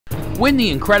Win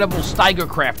the incredible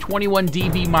Steigercraft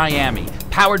 21DB Miami,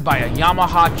 powered by a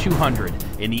Yamaha 200,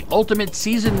 in the ultimate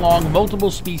season-long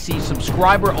multiple-species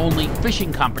subscriber-only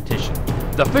fishing competition,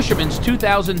 the Fisherman's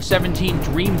 2017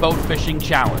 Dream Boat Fishing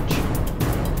Challenge.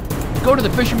 Go to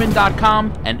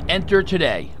thefisherman.com and enter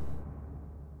today.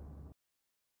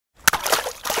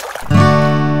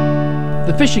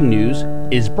 The fishing news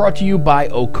is brought to you by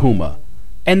Okuma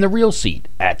and The Real Seat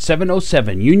at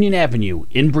 707 Union Avenue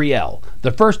in Brielle,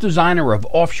 the first designer of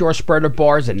offshore spreader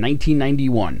bars in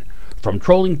 1991. From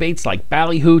trolling baits like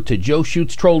ballyhoo to Joe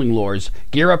Shoots trolling lures,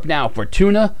 gear up now for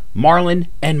tuna, marlin,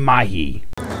 and mahi.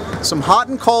 Some hot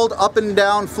and cold up and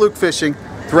down fluke fishing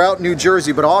throughout New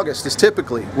Jersey, but August is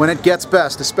typically when it gets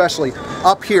best, especially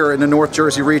up here in the North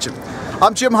Jersey region.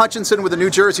 I'm Jim Hutchinson with the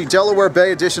New Jersey Delaware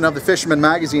Bay edition of the Fisherman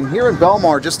magazine here in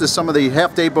Belmar, just as some of the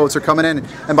half-day boats are coming in,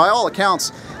 and by all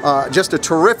accounts, just a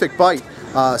terrific bite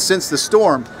since the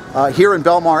storm here in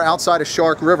Belmar outside of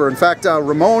Shark River. In fact,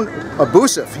 Ramon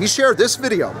Abusif, he shared this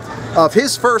video of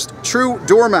his first true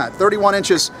doormat, 31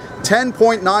 inches,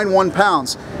 10.91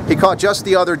 pounds. He caught just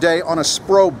the other day on a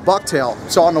Spro bucktail.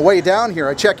 So on the way down here,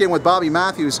 I check in with Bobby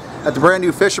Matthews at the brand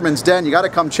new Fisherman's Den. You got to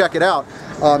come check it out.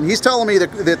 He's telling me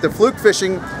that the fluke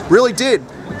fishing really did,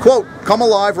 quote, come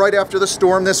alive right after the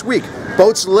storm this week.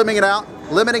 Boats limiting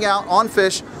out on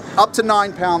fish up to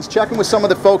 9 pounds. Checking with some of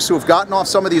the folks who have gotten off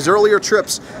some of these earlier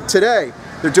trips today.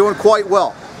 They're doing quite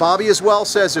well. Bobby as well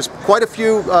says there's quite a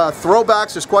few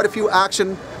throwbacks, there's quite a few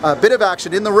action, bit of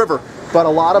action in the river, but a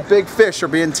lot of big fish are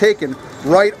being taken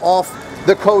right off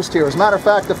the coast here. As a matter of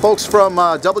fact, the folks from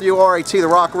WRAT, the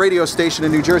Rock radio station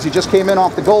in New Jersey, just came in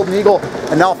off the Golden Eagle,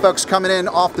 and now folks coming in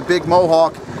off the Big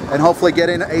Mohawk and hopefully get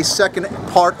in a second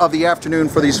part of the afternoon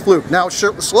for these fluke. Now,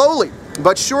 slowly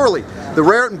but surely, the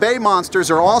Raritan Bay monsters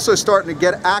are also starting to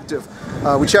get active.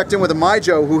 We checked in with a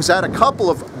Mijo who's had a couple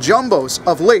of jumbos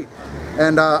of late,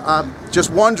 and I'm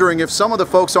just wondering if some of the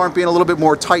folks aren't being a little bit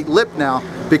more tight-lipped now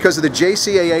because of the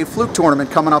JCAA Fluke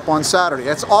Tournament coming up on Saturday.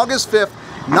 That's August 5th,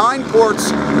 9 ports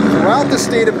throughout the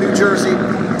state of New Jersey,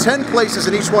 10 places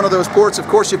in each one of those ports. Of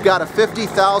course, you've got a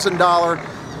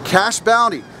 $50,000 cash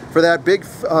bounty for that big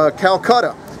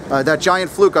Calcutta. That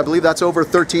giant fluke, I believe that's over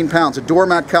 13 pounds, a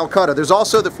doormat Calcutta. There's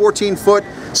also the 14-foot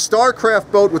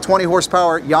Starcraft boat with 20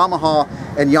 horsepower Yamaha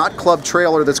and Yacht Club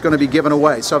trailer that's going to be given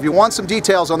away. So if you want some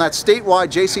details on that statewide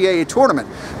JCAA tournament,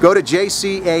 go to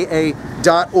jcaa.org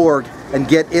and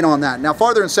get in on that. Now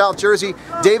farther in South Jersey,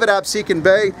 David Absecon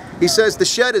Bay, he says the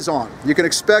shed is on. You can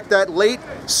expect that late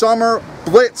summer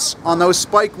blitz on those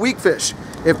spike weakfish.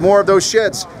 If more of those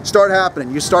sheds start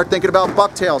happening, you start thinking about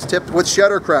bucktails tipped with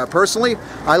shedder crab. Personally,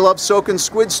 I love soaking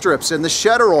squid strips in the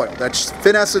shedder oil, that's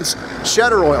Finessence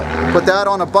shedder oil. Put that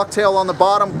on a bucktail on the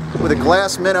bottom with a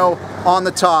glass minnow on the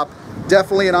top.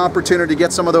 Definitely an opportunity to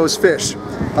get some of those fish.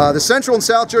 The Central and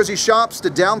South Jersey shops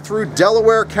to down through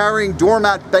Delaware carrying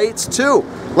doormat baits too,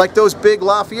 like those big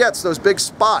Lafayettes, those big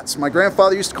spots. My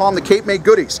grandfather used to call them the Cape May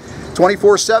goodies.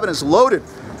 24/7 is loaded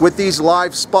with these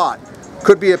live spot.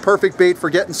 Could be a perfect bait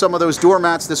for getting some of those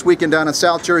doormats this weekend down in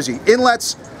South Jersey.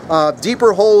 Inlets,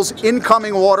 deeper holes,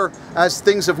 incoming water. As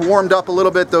things have warmed up a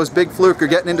little bit, those big fluke are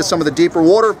getting into some of the deeper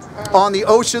water. On the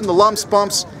ocean, the lumps,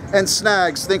 bumps, and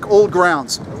snags, think old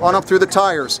grounds, on up through the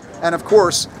tires. And of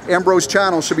course, Ambrose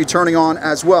Channel should be turning on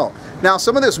as well. Now,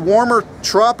 some of this warmer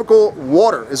tropical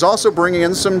water is also bringing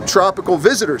in some tropical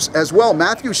visitors as well.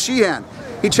 Matthew Sheehan,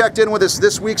 he checked in with us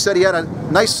this week, said he had a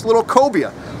nice little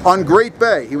cobia on Great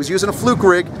Bay. He was using a fluke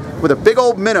rig with a big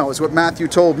old minnow, is what Matthew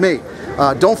told me.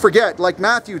 Don't forget, like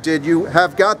Matthew did, you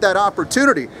have got that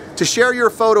opportunity to share your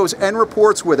photos and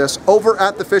reports with us over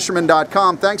at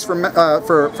thefisherman.com. Thanks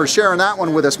for sharing that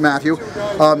one with us, Matthew.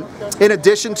 In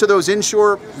addition to those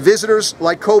inshore visitors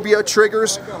like cobia,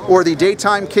 triggers, or the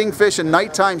daytime kingfish and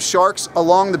nighttime sharks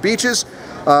along the beaches,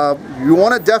 you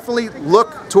want to definitely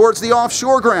look towards the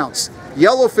offshore grounds.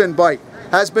 Yellowfin bite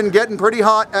has been getting pretty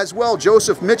hot as well.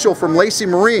 Joseph Mitchell from Lacey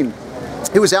Marine,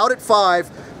 he was out at 5,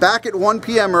 back at 1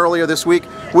 p.m. earlier this week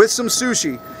with some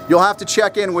sushi. You'll have to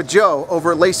check in with Joe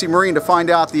over at Lacey Marine to find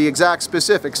out the exact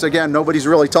specifics. Again, nobody's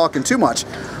really talking too much.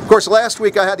 Of course, last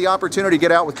week I had the opportunity to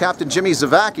get out with Captain Jimmy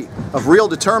Zavacki of Real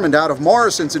Determined out of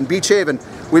Morrison's in Beach Haven.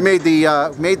 We made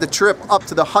the trip up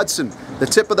to the Hudson, the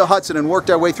tip of the Hudson, and worked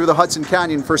our way through the Hudson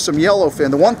Canyon for some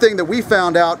yellowfin. The one thing that we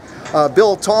found out,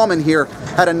 Bill Tallman here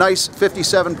had a nice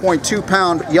 57.2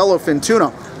 pound yellowfin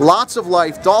tuna. Lots of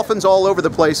life, dolphins all over the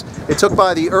place. It took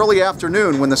by the early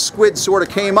afternoon when the squid sort of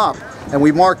came up, and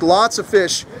we marked lots of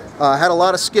fish, had a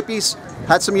lot of skippies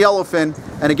had some yellowfin,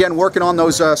 and again working on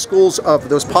those schools of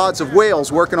those pods of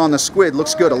whales, working on the squid.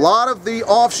 Looks good. A lot of the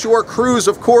offshore crews,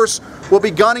 of course, will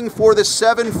be gunning for the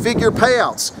 7-figure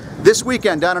payouts this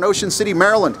weekend down in Ocean City,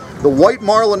 Maryland. The White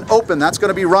Marlin Open, that's going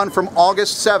to be run from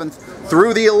August 7th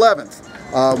through the 11th.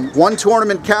 One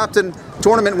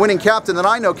tournament winning captain that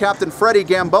I know, Captain Freddie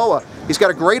Gamboa, he's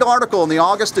got a great article in the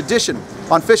August edition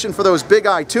on fishing for those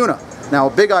big-eye tuna. Now,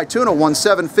 big-eye tuna won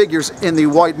 7 figures in the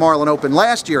White Marlin Open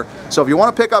last year. So if you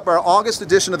want to pick up our August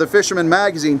edition of the Fisherman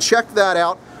magazine, check that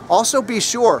out. Also be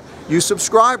sure, you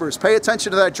subscribers, pay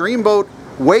attention to that Dreamboat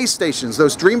weigh stations,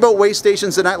 those Dreamboat weigh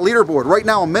stations in that leaderboard. Right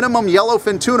now, a minimum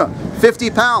yellowfin tuna, 50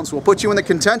 pounds, will put you in the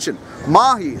contention.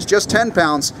 Mahi is just 10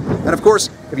 pounds. And of course,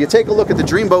 if you take a look at the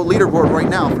Dreamboat leaderboard right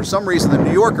now, for some reason the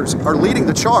New Yorkers are leading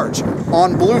the charge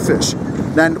on bluefish.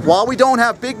 And while we don't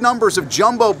have big numbers of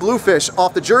jumbo bluefish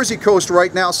off the Jersey coast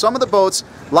right now, some of the boats,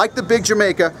 like the Big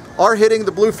Jamaica, are hitting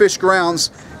the bluefish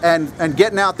grounds and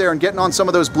getting out there and getting on some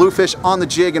of those bluefish on the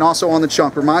jig and also on the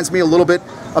chunk. Reminds me a little bit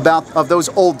of those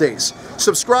old days.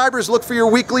 Subscribers, look for your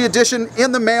weekly edition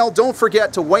in the mail. Don't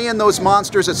forget to weigh in those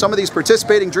monsters at some of these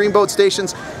participating Dreamboat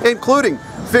stations, including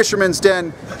Fisherman's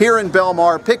Den here in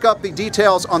Belmar. Pick up the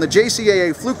details on the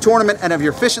JCAA Fluke Tournament, and if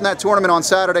you're fishing that tournament on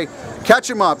Saturday, catch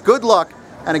them up. Good luck,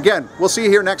 and again, we'll see you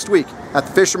here next week at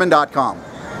thefisherman.com.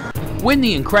 Win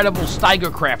the incredible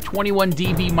Steigercraft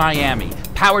 21DB Miami,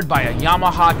 powered by a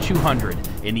Yamaha 200,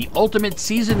 in the ultimate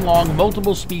season-long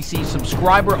multiple-species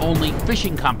subscriber-only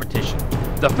fishing competition,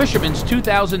 the Fisherman's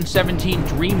 2017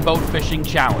 Dreamboat Fishing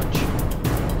Challenge.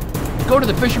 Go to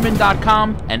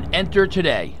thefisherman.com and enter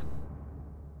today.